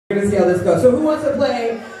We're gonna see how this goes. So who wants to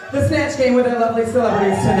play the Snatch game with our lovely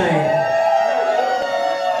celebrities tonight?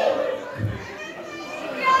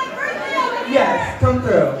 Yes, come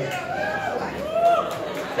through.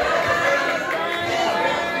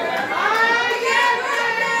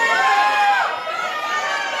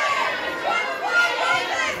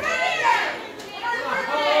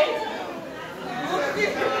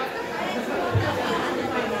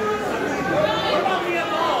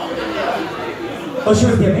 Oh, she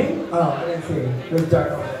was giving? Oh, I didn't see. It was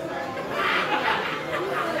dark.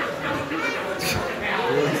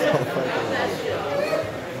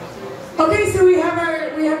 Okay, so we have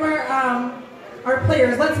our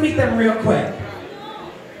players. Let's meet them real quick.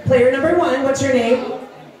 Player number 1, what's your name?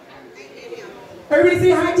 Everybody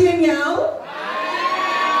say hi, Danielle.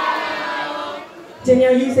 Hi.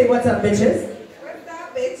 Danielle, you say what's up, bitches. What's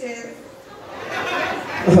up, bitches?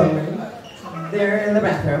 Oh, they're in the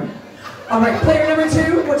bathroom. All right, player number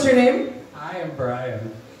 2, what's your name? I am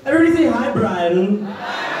Brian. Everybody say hi, Brian.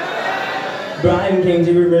 Hi. Brian came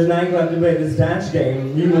to Rivers nightclub to play the Snatch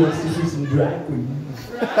game. He wants to see some drag queens.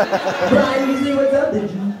 Brian, you say what's up,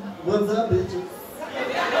 bitches? What's up, bitches?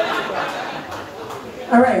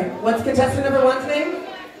 All right, what's contestant number 1's name?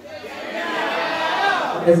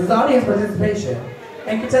 This is audience participation.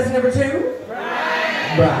 And contestant number 2?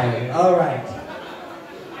 Brian. Brian, all right.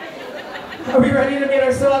 Are we ready to meet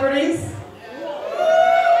our celebrities?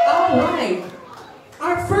 All right.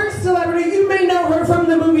 Our first celebrity, you may know her from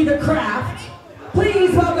the movie The Craft.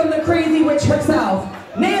 Please welcome the crazy witch herself,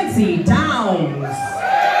 Nancy Downs.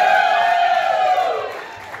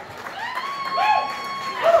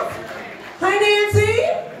 Hi, Nancy.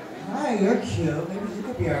 Hi, you're cute. Maybe you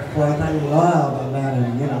could be our fourth. I love a man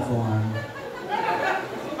in uniform.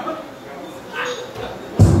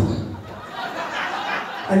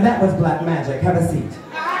 And that was black magic. Have a seat.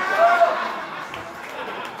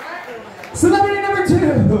 Celebrity number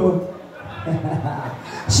 2.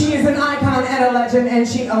 She is an icon and a legend, and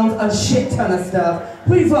she owns a shit ton of stuff.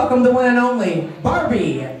 Please welcome the one and only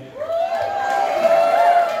Barbie.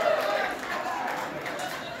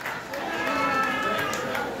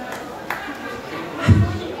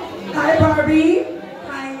 Hi, Barbie.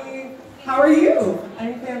 Hi. How are you?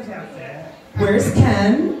 I'm fantastic. Where's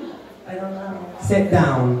Ken? I don't know. Sit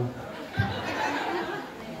down.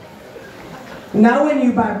 Now when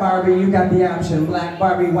you buy Barbie, you got the option: black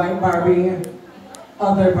Barbie, white Barbie,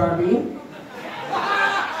 other Barbie.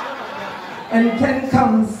 And Ken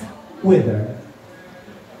comes with her.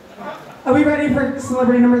 Are we ready for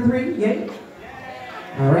celebrity number 3? Yay?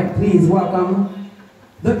 All right, please welcome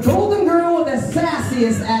the golden girl with the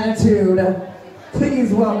sassiest attitude.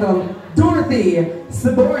 Please welcome Dorothy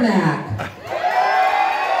Sabornak.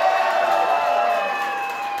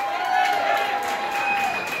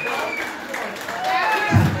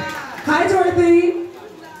 Hi, Dorothy.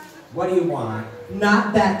 What do you want?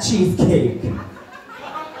 Not that cheesecake.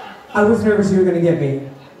 I was nervous you were going to get me.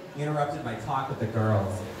 You interrupted my talk with the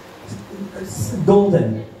girls. It's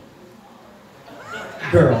golden.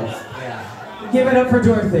 Girls. Yeah. Give it up for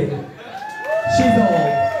Dorothy. She's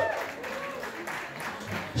old.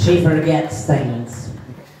 She forgets things.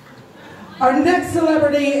 Our next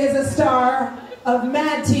celebrity is a star of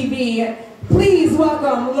Mad TV. Please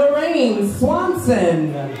welcome Lorraine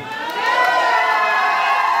Swanson.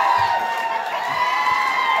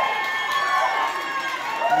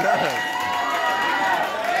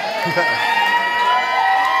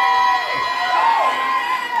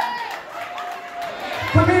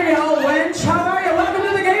 Come here, y'all, wench. How are you? Welcome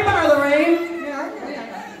to the gay bar, Lorraine.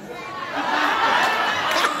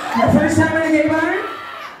 Your first time in a gay bar?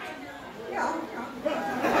 Yeah.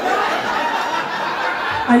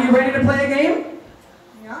 Are you ready to play a game?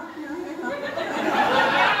 Yeah.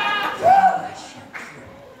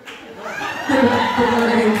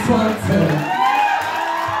 Lorraine Swanson.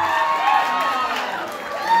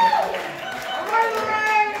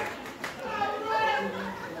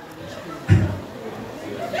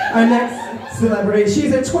 Our next celebrity,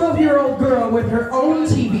 she's a 12-year-old girl with her own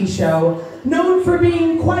TV show, known for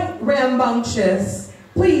being quite rambunctious.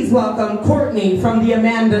 Please welcome Courtney from The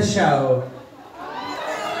Amanda Show.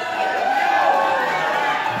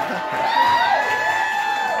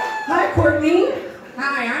 Hi, Courtney.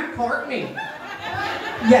 Hi, I'm Courtney.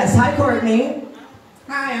 Yes, hi, Courtney.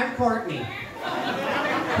 Hi, I'm Courtney.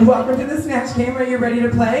 Welcome to the Snatch game. Are you ready to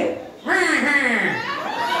play?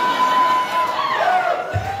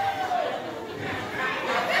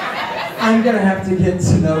 I'm gonna have to get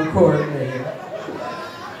to know Courtney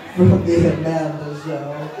from The Amanda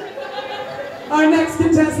Show. Our next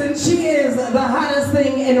contestant, she is the hottest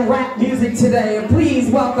thing in rap music today. Please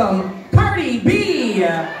welcome Cardi B.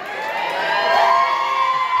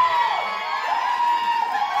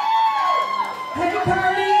 Hey,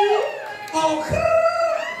 Cardi. Oh,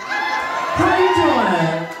 How you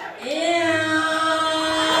doing?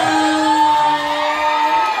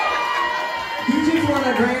 You just won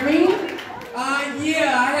a Grammy?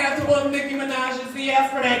 yeah, I have to win Nicki Minaj's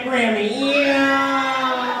yes for that Grammy.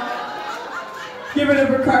 Yeah. Give it up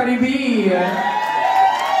for Cardi B.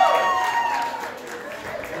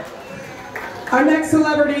 Our next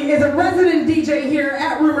celebrity is a resident DJ here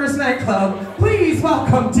at Rumors Nightclub. Please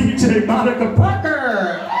welcome DJ Monica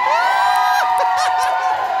Parker.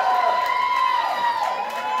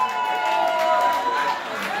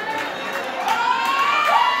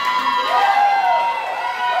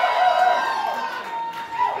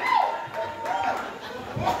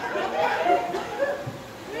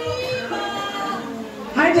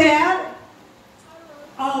 Hi, Dad.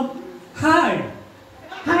 Hi.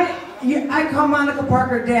 Hi. I call Monica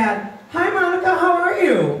Parker Dad. Hi, Monica. How are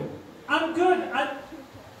you? I'm good.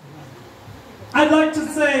 I'd like to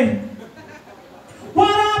say,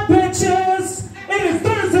 what up, bitches? It is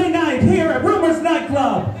Thursday night here at Rumors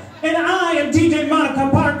Nightclub, and I am DJ Monica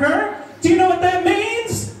Parker. Do you know what that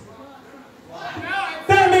means?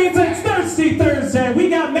 That means it's Thirsty Thursday. We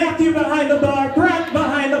got Matthew behind the bar, Brett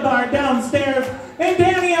behind the bar downstairs, and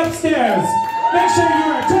Danny upstairs. Make sure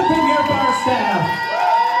you are tipping your bar staff.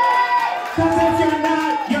 Because if you're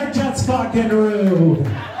not, you're just fucking rude.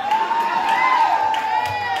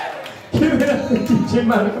 Give it up for DJ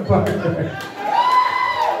Monica Parker.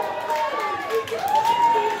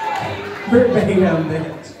 Verbatim,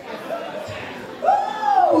 bitch.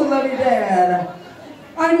 Woo! Love you, Dad.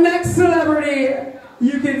 Our next celebrity,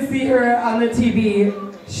 you can see her on the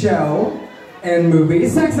TV show and movie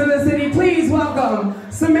Sex and the City. Please welcome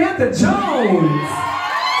Samantha Jones.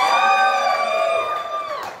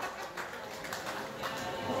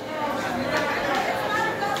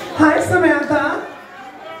 Hi, Samantha.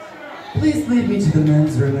 Please lead me to the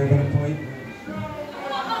men's room. I have an appointment.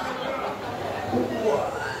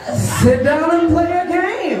 Sit down and play a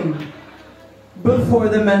game before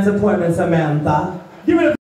the men's appointment, Samantha. Give it a